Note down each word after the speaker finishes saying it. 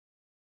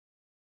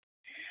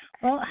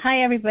Well,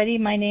 hi everybody.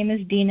 My name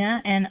is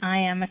Dina, and I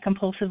am a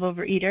compulsive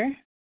overeater.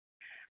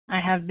 I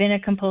have been a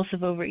compulsive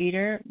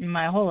overeater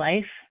my whole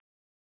life.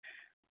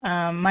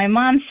 My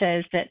mom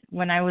says that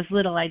when I was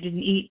little, I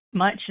didn't eat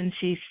much, and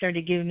she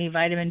started giving me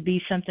vitamin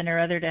B something or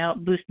other to help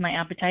boost my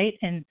appetite.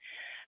 And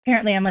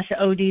apparently, I must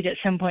have OD'd at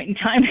some point in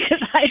time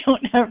because I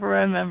don't ever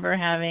remember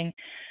having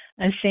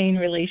a sane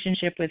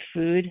relationship with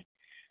food.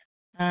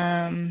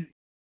 Um,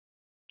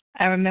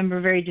 I remember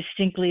very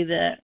distinctly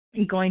the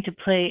going to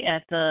play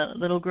at the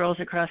little girls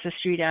across the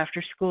street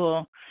after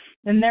school.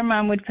 And their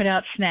mom would put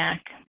out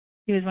snack.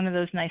 She was one of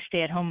those nice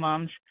stay-at-home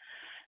moms.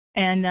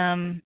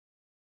 And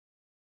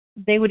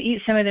they would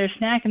eat some of their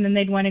snack and then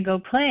they'd want to go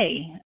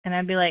play. And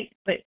I'd be like,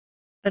 but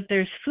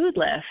there's food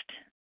left.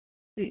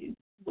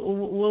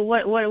 Well,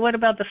 what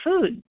about the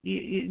food?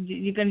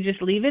 You going to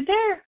just leave it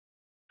there?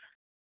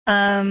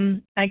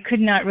 I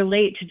could not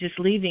relate to just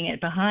leaving it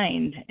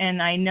behind.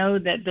 And I know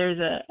that there's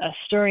a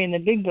story in the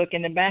big book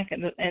in the back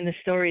of the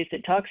stories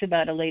that talks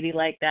about a lady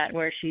like that,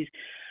 where she's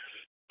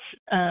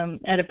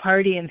at a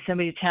party and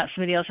somebody taps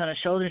somebody else on the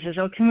shoulder and says,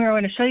 "Oh, come here, I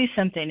want to show you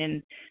something."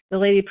 And the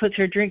lady puts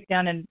her drink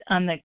down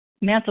on the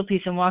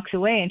mantelpiece and walks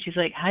away. And she's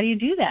like, "How do you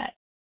do that?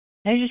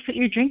 How do you just put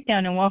your drink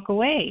down and walk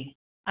away?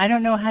 I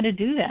don't know how to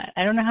do that.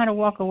 I don't know how to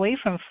walk away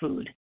from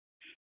food.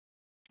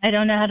 I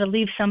don't know how to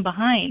leave some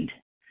behind."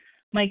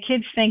 My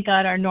kids, thank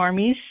God, are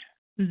normies.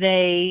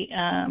 They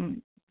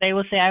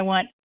will say, "I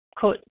want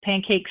quote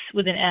pancakes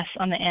with an S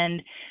on the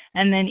end,"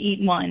 and then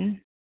eat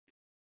one.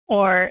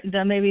 Or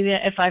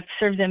if I've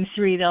served them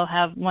three, they'll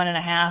have one and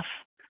a half,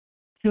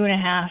 two and a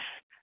half.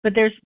 But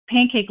there's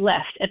pancake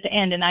left at the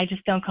end, and I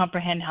just don't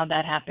comprehend how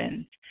that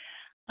happens,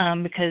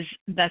 because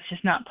that's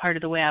just not part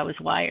of the way I was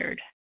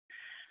wired.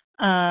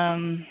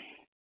 I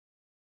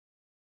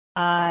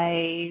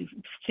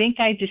think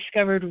I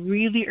discovered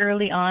really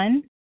early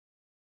on,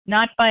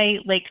 not by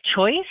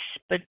choice,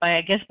 but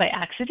I guess by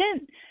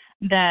accident,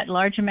 that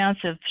large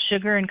amounts of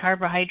sugar and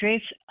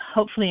carbohydrates,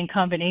 hopefully in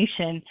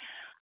combination,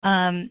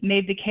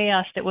 made the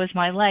chaos that was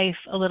my life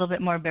a little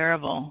bit more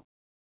bearable.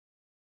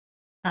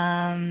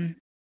 And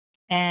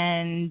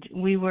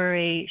we were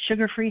a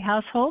sugar-free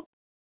household.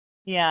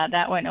 Yeah,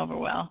 that went over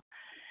well.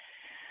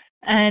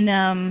 And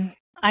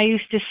I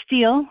used to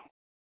steal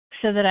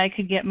so that I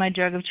could get my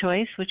drug of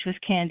choice, which was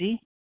candy.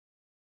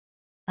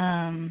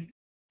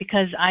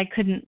 Because I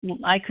couldn't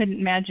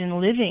imagine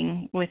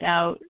living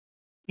without,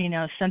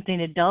 something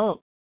to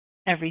dull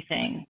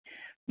everything.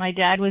 My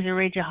dad was a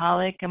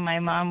rageaholic and my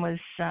mom was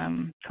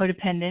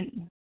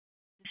codependent.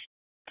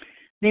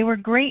 They were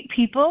great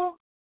people.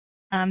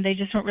 They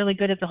just weren't really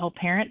good at the whole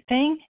parent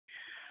thing.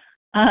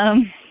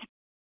 And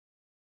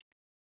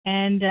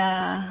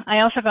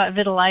I also got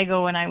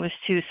vitiligo when I was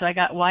 2, so I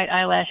got white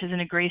eyelashes and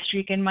a gray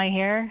streak in my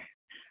hair.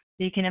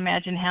 You can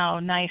imagine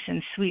how nice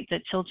and sweet the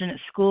children at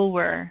school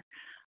were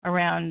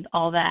around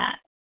all that.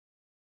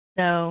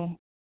 So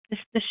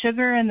just the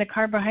sugar and the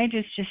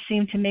carbohydrates just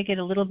seemed to make it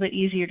a little bit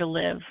easier to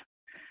live.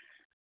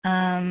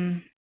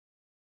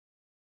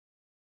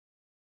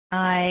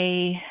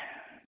 I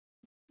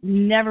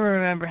never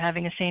remember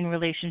having a sane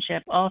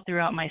relationship all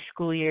throughout my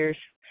school years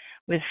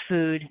with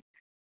food.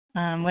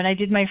 When I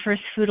did my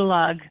first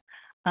foodalog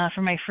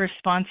for my first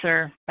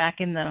sponsor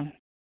back in I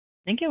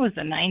think it was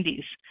the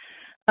 90s,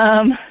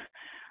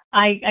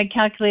 I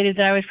calculated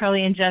that I was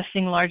probably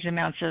ingesting large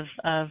amounts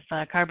of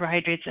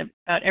carbohydrates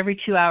about every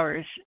 2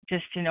 hours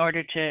just in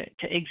order to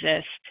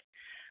exist.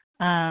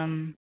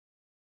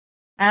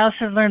 I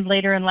also learned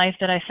later in life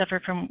that I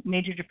suffered from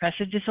major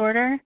depressive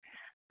disorder,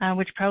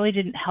 which probably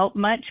didn't help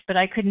much, but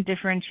I couldn't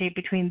differentiate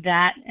between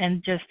that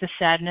and just the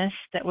sadness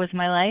that was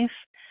my life.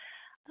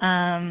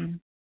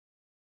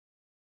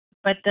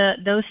 But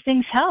those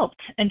things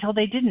helped until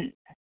they didn't.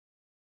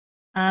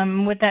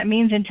 What that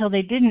means until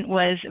they didn't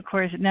was, of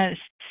course, it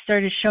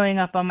started showing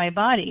up on my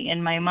body.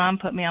 And my mom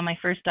put me on my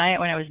first diet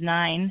when I was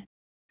 9,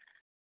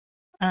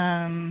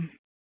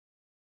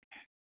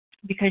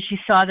 because she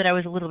saw that I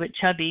was a little bit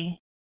chubby.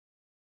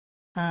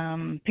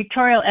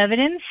 Pictorial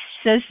evidence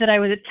says that I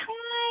was a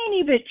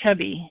tiny bit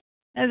chubby.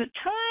 I was a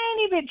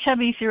tiny bit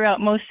chubby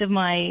throughout most of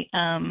my,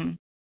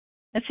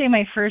 let's say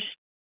my first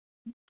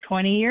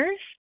 20 years.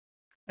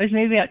 I was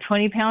maybe about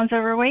 20 pounds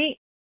overweight.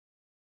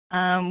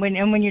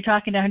 When you're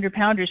talking to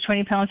 100-pounders,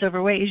 20 pounds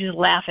overweight, you just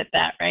laugh at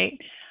that, right?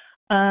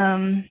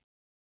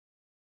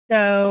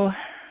 So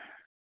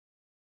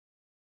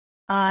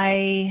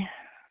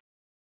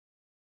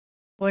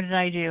what did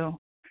I do?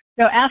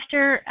 So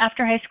after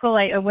high school,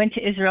 I went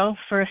to Israel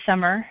for a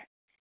summer,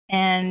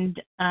 and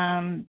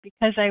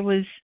because I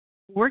was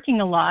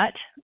working a lot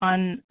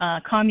on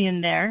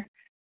commune there,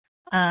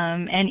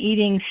 and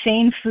eating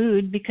sane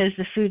food because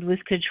the food was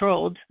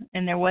controlled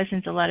and there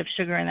wasn't a lot of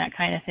sugar and that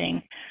kind of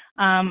thing,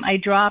 I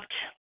dropped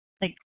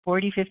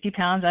 40, 50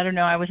 pounds. I don't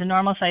know. I was a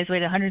normal size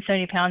weight,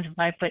 170 pounds and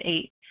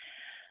 5'8".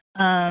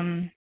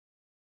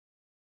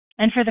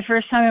 And for the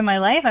first time in my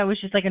life, I was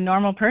just like a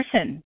normal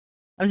person.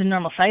 I was a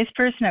normal sized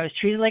person. I was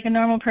treated like a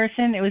normal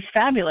person. It was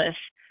fabulous.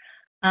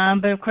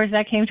 But of course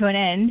that came to an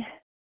end,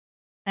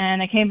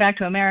 and I came back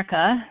to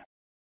America,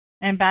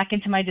 and back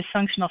into my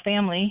dysfunctional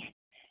family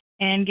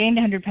and gained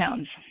 100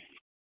 pounds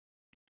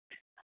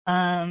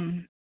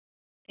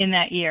in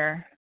that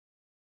year.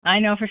 I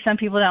know for some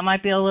people that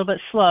might be a little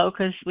bit slow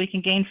because we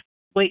can gain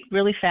weight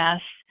really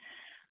fast.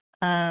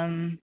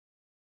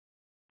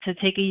 To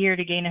take a year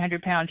to gain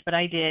 100 pounds, but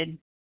I did.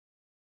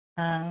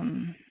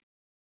 And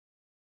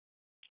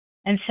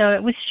so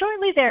it was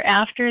shortly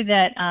thereafter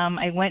that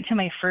I went to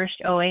my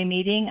first OA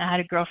meeting. I had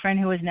a girlfriend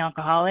who was an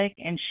alcoholic,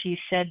 and she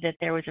said that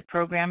there was a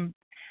program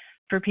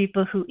for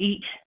people who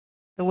eat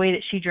the way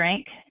that she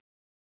drank.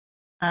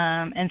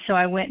 And so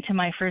I went to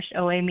my first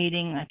OA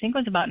meeting, I think it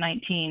was about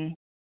 19.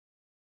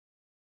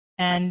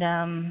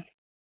 And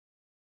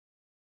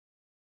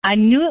I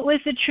knew it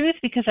was the truth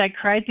because I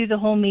cried through the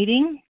whole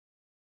meeting.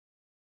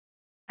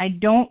 I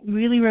don't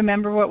really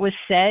remember what was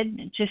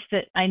said, just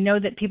that I know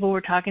that people were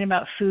talking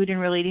about food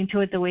and relating to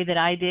it the way that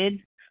I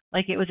did,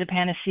 like it was a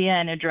panacea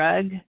and a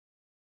drug.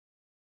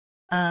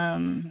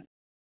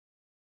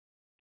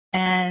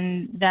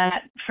 And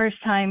that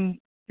first time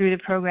through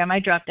the program, I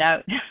dropped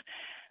out.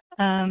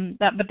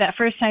 But that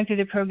first time through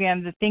the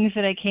program, the things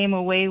that I came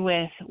away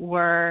with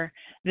were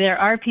there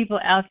are people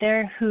out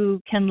there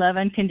who can love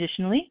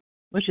unconditionally,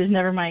 which was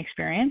never my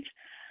experience.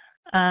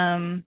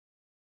 And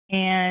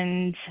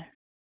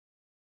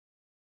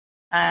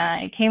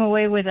I came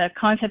away with a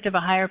concept of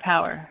a higher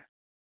power,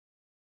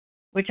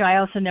 which I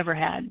also never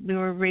had. We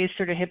were raised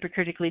sort of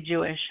hypocritically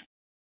Jewish.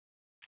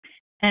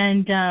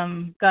 And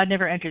God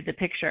never entered the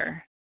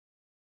picture.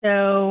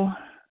 So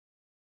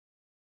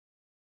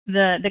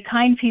the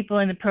kind people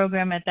in the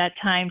program at that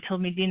time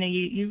told me, Dina,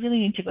 you really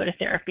need to go to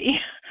therapy.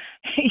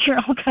 You're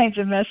all kinds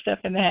of messed up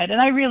in the head. And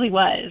I really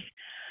was.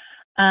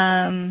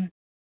 And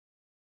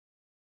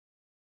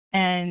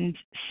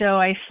so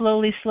I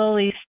slowly,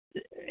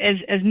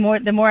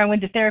 the more I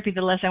went to therapy,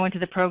 the less I went to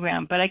the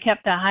program. But I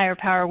kept the higher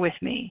power with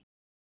me,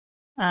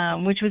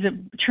 which was a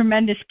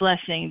tremendous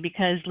blessing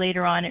because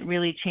later on it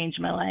really changed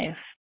my life.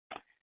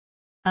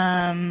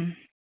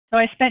 So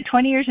I spent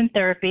 20 years in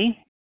therapy,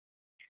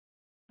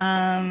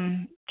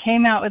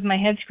 came out with my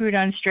head screwed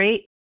on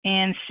straight,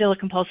 and still a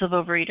compulsive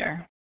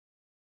overeater.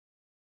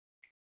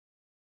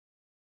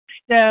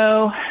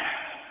 So,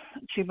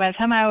 let's see, by the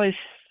time I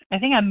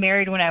think I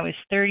married when I was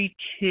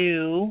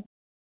 32.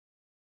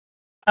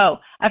 Oh,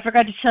 I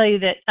forgot to tell you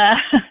that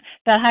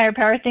that higher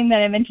power thing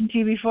that I mentioned to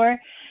you before.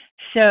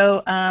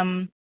 So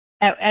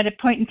at a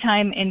point in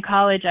time in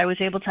college, I was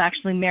able to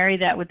actually marry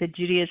that with the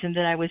Judaism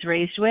that I was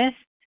raised with,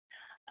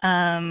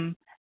 and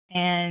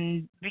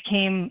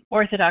became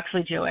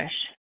Orthodoxly Jewish,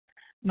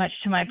 much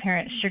to my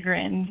parents'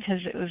 chagrin,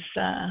 because it was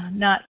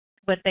not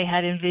what they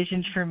had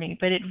envisioned for me,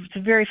 but it was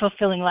a very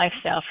fulfilling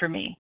lifestyle for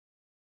me.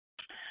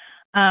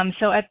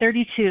 So at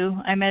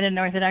 32, I met an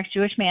Orthodox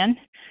Jewish man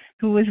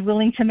who was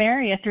willing to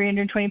marry a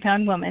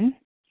 320-pound woman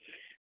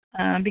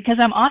because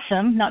I'm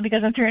awesome, not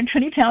because I'm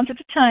 320 pounds at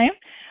the time.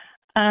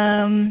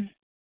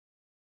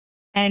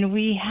 And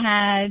we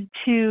had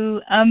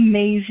 2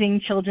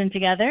 amazing children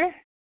together.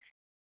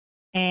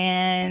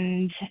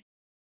 And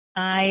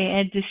I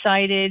had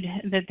decided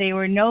that they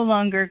were no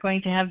longer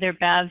going to have their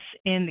baths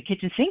in the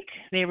kitchen sink.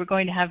 They were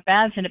going to have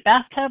baths in a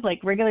bathtub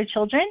like regular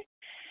children.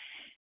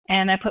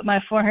 And I put my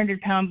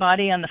 400-pound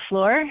body on the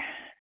floor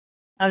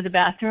of the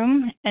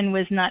bathroom and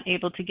was not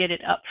able to get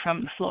it up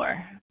from the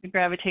floor. The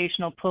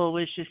gravitational pull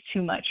was just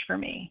too much for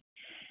me.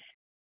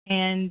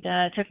 And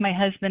it took my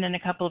husband and a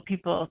couple of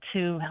people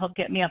to help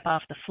get me up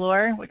off the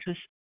floor, which was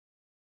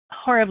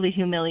horribly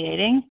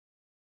humiliating.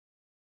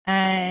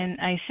 And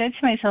I said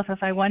to myself,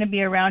 if I want to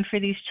be around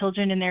for these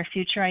children in their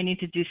future, I need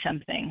to do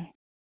something.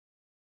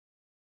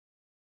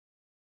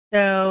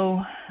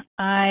 So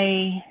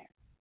I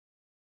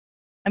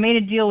made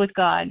a deal with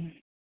God.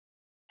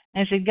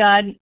 I said,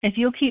 God, if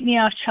you'll keep me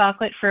off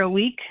chocolate for a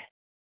week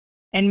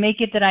and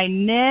make it that I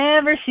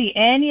never see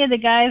any of the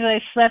guys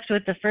I slept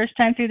with the first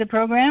time through the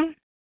program,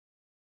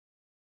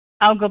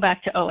 I'll go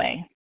back to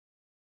OA.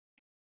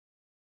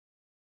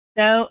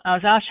 So I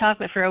was off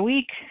chocolate for a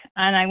week,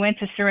 and I went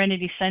to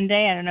Serenity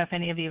Sunday. I don't know if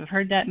any of you have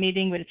heard that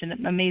meeting, but it's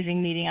an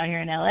amazing meeting out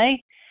here in LA.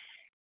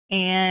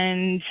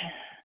 And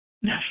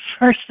the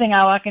first thing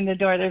I walk in the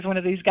door, there's one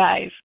of these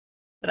guys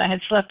that I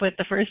had slept with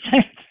the first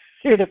time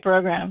through the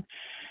program.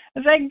 I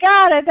was like,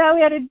 God, I thought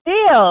we had a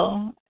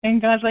deal. And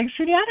God's like,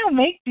 Sweetie, I don't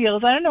make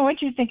deals. I don't know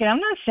what you're thinking.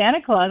 I'm not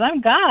Santa Claus. I'm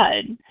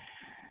God.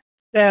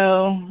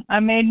 So I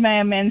made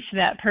my amends to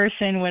that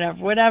person,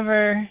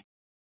 whatever.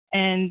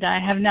 And I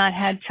have not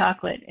had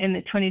chocolate in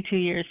the 22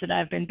 years that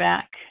I've been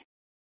back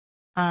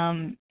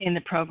in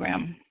the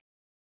program,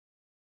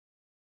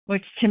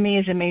 which to me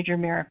is a major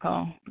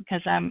miracle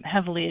because I'm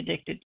heavily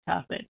addicted to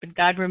chocolate. But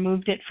God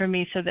removed it from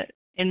me so that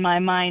in my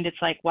mind it's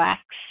like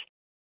wax.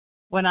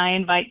 When I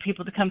invite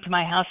people to come to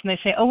my house and they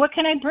say, oh, what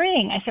can I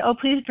bring? I say, oh,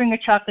 please bring a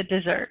chocolate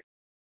dessert,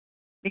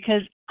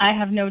 because I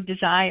have no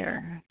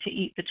desire to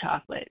eat the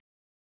chocolate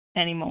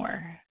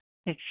anymore.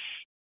 It's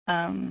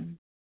amazing.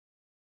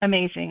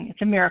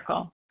 It's a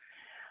miracle.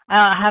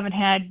 I haven't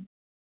had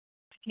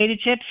potato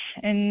chips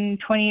in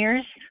 20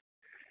 years.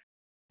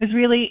 It was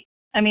really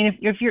I mean,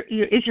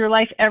 is your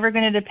life ever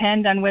going to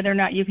depend on whether or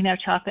not you can have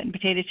chocolate and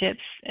potato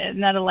chips?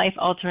 Not a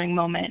life-altering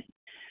moment.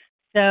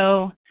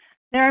 So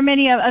there are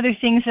many other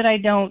things that I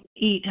don't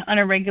eat on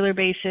a regular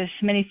basis.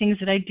 Many things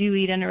that I do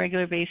eat on a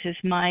regular basis.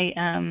 My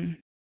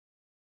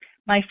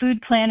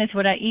food plan is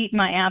what I eat.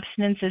 My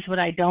abstinence is what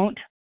I don't.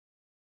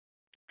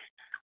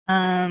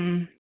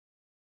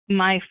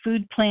 My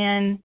food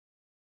plan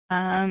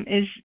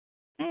is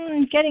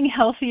getting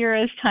healthier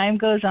as time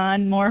goes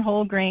on. More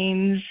whole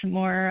grains,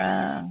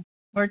 more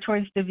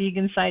towards the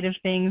vegan side of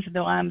things.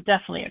 Though I'm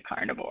definitely a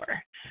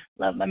carnivore.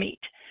 Love my meat.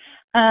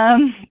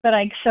 But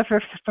I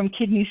suffer from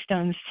kidney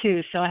stones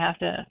too, so I have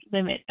to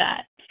limit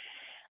that.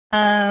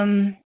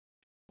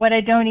 What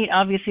I don't eat,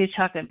 obviously, is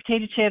chocolate and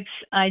potato chips.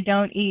 I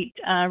don't eat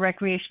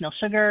recreational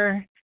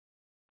sugar.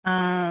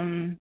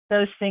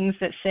 Those things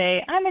that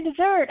say, I'm a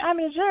dessert,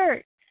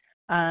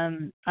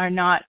 are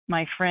not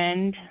my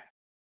friend.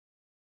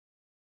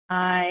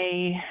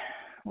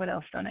 What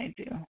else don't I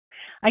do?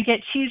 I get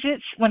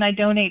Cheez-Its when I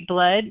donate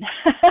blood.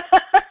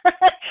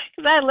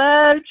 Because I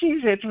love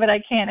Cheez-Its, but I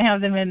can't have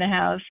them in the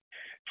house.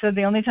 So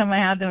the only time I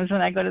have them is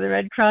when I go to the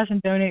Red Cross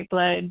and donate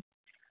blood.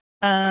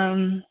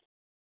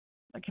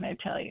 What can I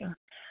tell you?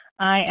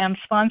 I am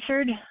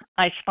sponsored.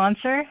 I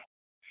sponsor.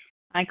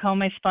 I call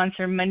my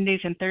sponsor Mondays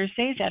and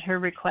Thursdays at her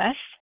request.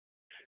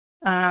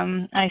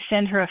 I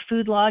send her a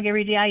food log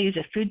every day. I use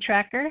a food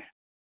tracker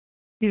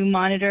to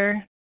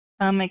monitor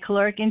my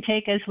caloric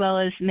intake, as well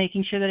as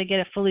making sure that I get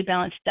a fully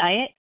balanced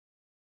diet.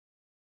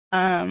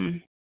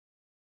 And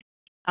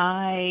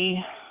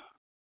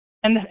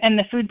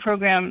the food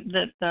program,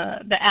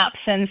 the app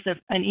sends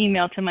an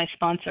email to my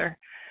sponsor,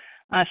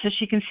 so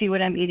she can see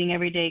what I'm eating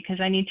every day,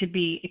 because I need to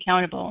be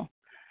accountable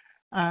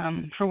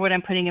for what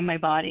I'm putting in my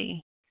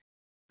body.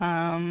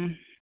 I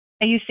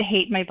used to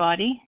hate my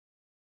body.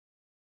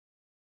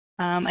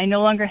 I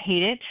no longer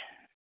hate it.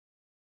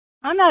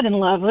 I'm not in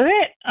love with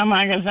it. I'm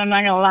not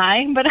gonna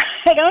lie, but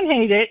I don't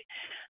hate it.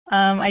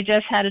 I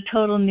just had a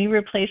total knee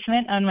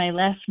replacement on my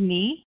left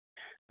knee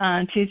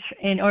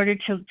in order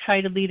to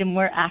try to lead a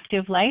more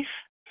active life.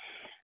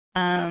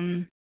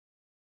 And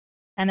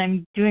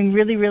I'm doing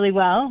really, really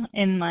well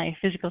in my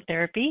physical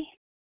therapy.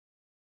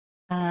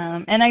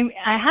 And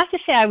I have to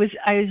say, I was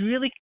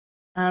really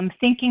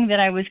thinking that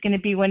I was going to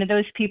be one of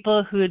those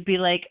people who would be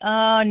like,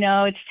 oh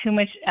no, it's too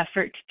much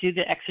effort to do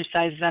the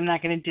exercises, I'm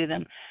not going to do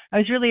them. I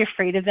was really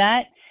afraid of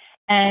that,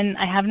 and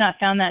I have not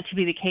found that to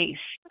be the case.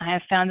 I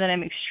have found that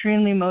I'm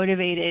extremely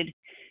motivated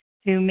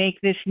to make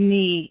this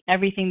knee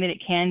everything that it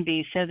can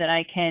be, so that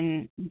I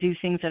can do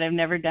things that I've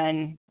never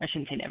done. I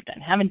shouldn't say never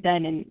done, haven't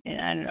done in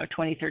I don't know,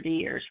 20, 30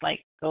 years,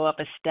 like go up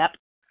a step.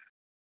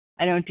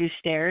 I don't do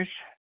stairs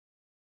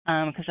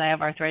because I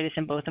have arthritis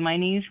in both of my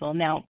knees. Well,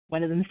 now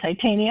one of them is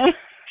titanium,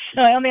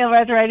 so I only have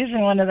arthritis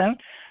in one of them.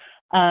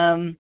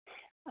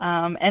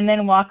 And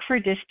then walk for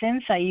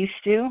distance. I used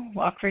to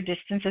walk for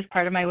distance as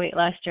part of my weight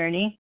loss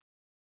journey.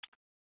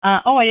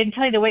 I didn't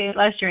tell you the weight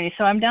loss journey.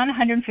 So I'm down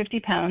 150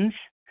 pounds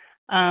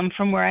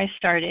from where I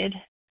started.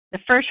 The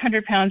first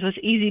 100 pounds was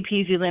easy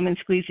peasy lemon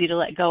squeezy to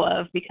let go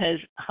of, because,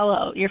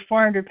 hello, you're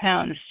 400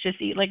 pounds.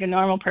 Just eat like a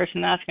normal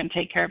person. That's going to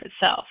take care of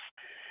itself.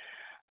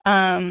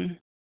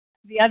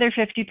 The other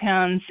 50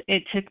 pounds,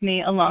 it took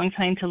me a long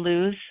time to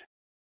lose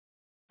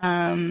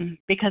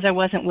because I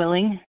wasn't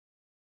willing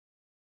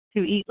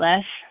to eat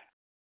less.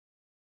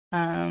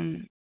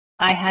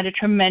 I had a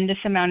tremendous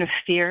amount of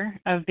fear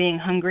of being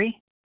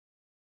hungry.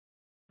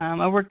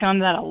 I worked on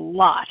that a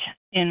lot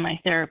in my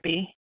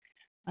therapy,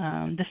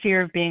 the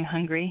fear of being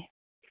hungry.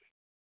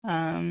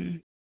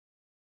 Not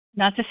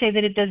to say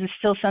that it doesn't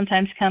still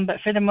sometimes come, but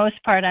for the most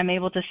part, I'm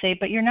able to say,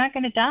 but you're not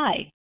going to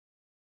die.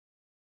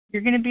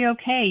 You're going to be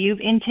okay.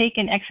 You've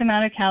intaken X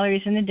amount of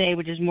calories in a day,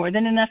 which is more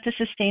than enough to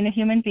sustain a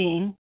human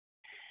being,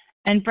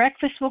 and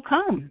breakfast will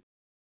come.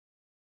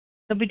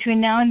 So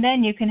between now and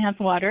then, you can have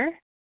water,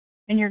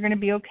 and you're going to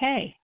be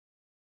okay.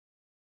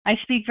 I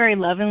speak very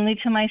lovingly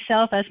to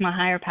myself, as my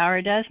higher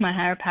power does. My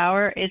higher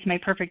power is my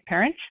perfect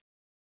parent,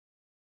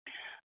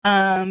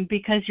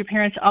 because your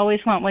parents always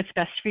want what's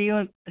best for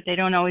you, but they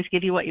don't always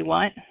give you what you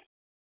want.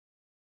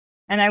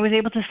 And I was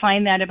able to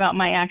find that about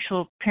my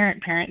actual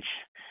parents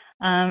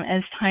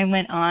as time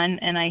went on,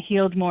 and I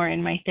healed more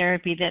in my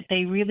therapy, that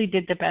they really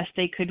did the best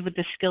they could with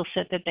the skill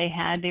set that they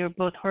had. They were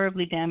both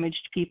horribly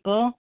damaged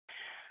people,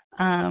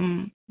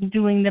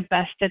 doing the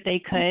best that they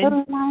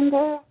could.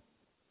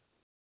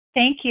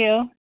 Thank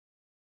you.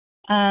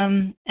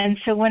 And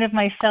so one of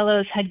my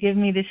fellows had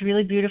given me this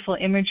really beautiful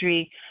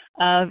imagery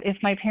of, if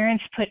my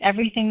parents put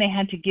everything they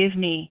had to give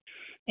me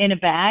in a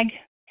bag,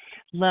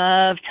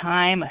 love,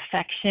 time,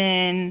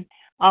 affection,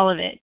 all of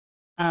it,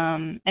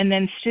 and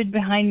then stood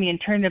behind me and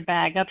turned the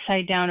bag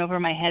upside down over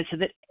my head so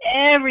that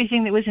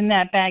everything that was in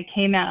that bag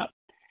came out.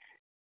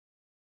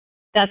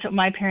 That's what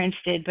my parents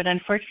did, but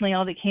unfortunately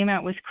all that came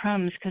out was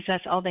crumbs, because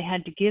that's all they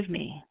had to give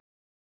me.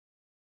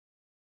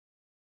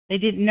 They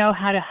didn't know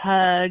how to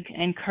hug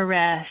and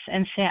caress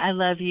and say, I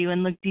love you,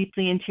 and look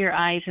deeply into your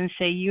eyes and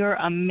say, you're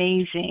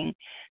amazing.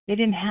 They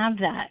didn't have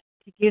that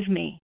to give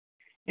me.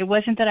 It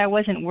wasn't that I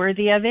wasn't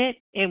worthy of it.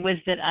 It was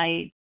that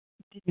I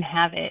didn't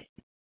have it.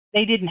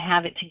 They didn't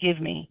have it to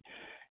give me.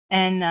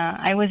 And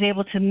I was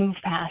able to move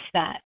past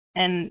that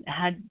and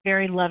had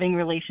very loving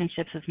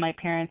relationships with my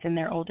parents in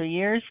their older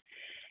years,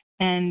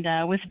 and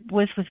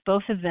was with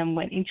both of them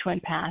when each one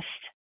passed.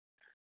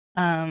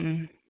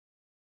 Um,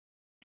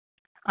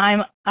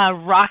 I'm a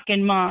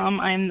rockin' mom.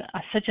 I'm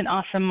such an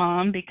awesome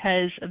mom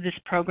because of this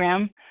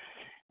program,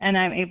 and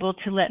I'm able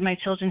to let my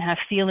children have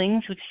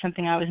feelings, which is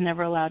something I was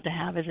never allowed to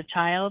have as a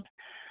child.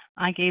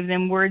 I gave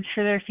them words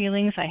for their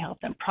feelings. I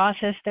helped them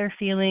process their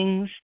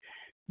feelings.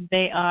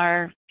 They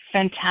are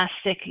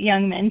fantastic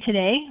young men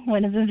today.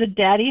 One of them's a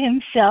daddy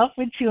himself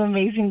with two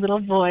amazing little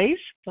boys.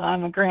 So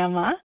I'm a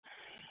grandma.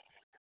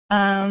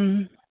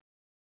 Um,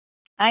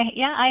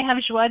 I have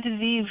joie de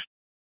vivre,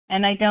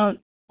 and I don't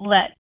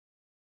let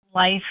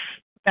life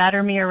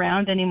batter me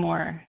around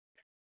anymore.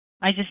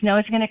 I just know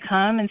it's going to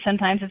come, and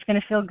sometimes it's going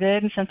to feel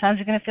good, and sometimes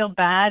it's going to feel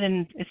bad,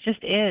 and it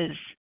just is.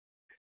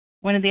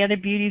 One of the other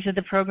beauties of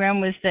the program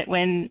was that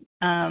when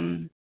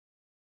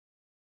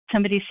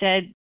somebody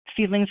said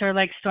feelings are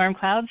like storm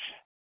clouds,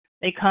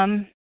 they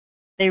come,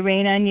 they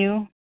rain on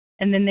you,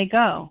 and then they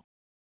go.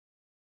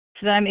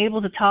 So that I'm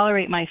able to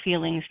tolerate my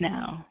feelings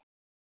now.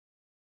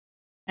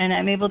 And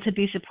I'm able to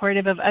be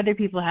supportive of other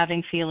people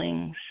having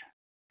feelings.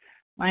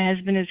 My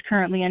husband is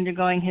currently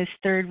undergoing his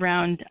third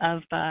round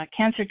of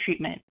cancer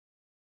treatment.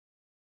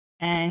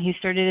 And he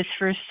started his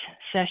first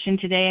session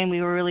today, and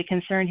we were really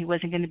concerned he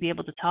wasn't going to be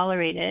able to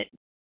tolerate it,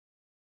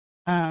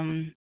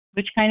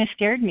 which kind of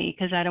scared me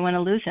because I don't want to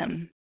lose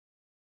him.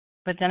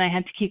 But then I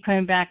had to keep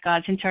coming back.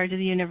 God's in charge of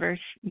the universe.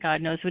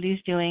 God knows what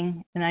he's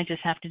doing, and I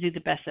just have to do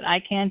the best that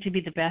I can to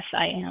be the best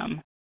I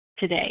am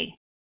today.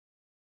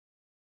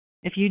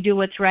 If you do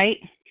what's right,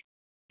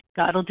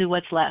 God will do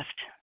what's left.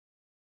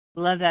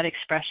 Love that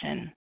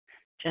expression.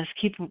 Just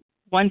keep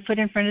one foot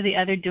in front of the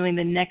other, doing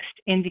the next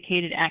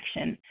indicated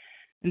action.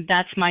 And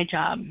that's my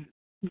job.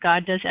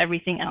 God does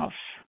everything else.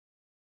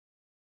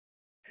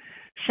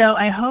 So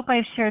I hope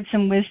I've shared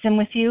some wisdom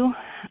with you.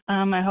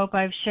 I hope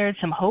I've shared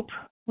some hope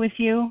with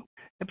you.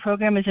 The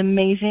program is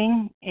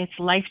amazing. It's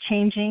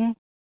life-changing.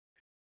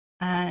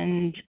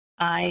 And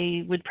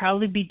I would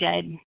probably be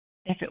dead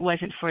if it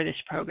wasn't for this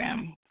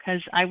program,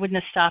 because I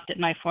wouldn't have stopped at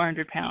my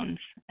 400 pounds,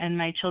 and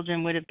my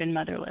children would have been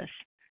motherless.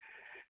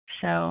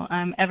 So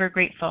I'm ever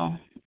grateful.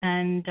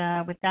 And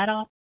with that,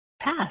 I'll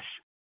pass.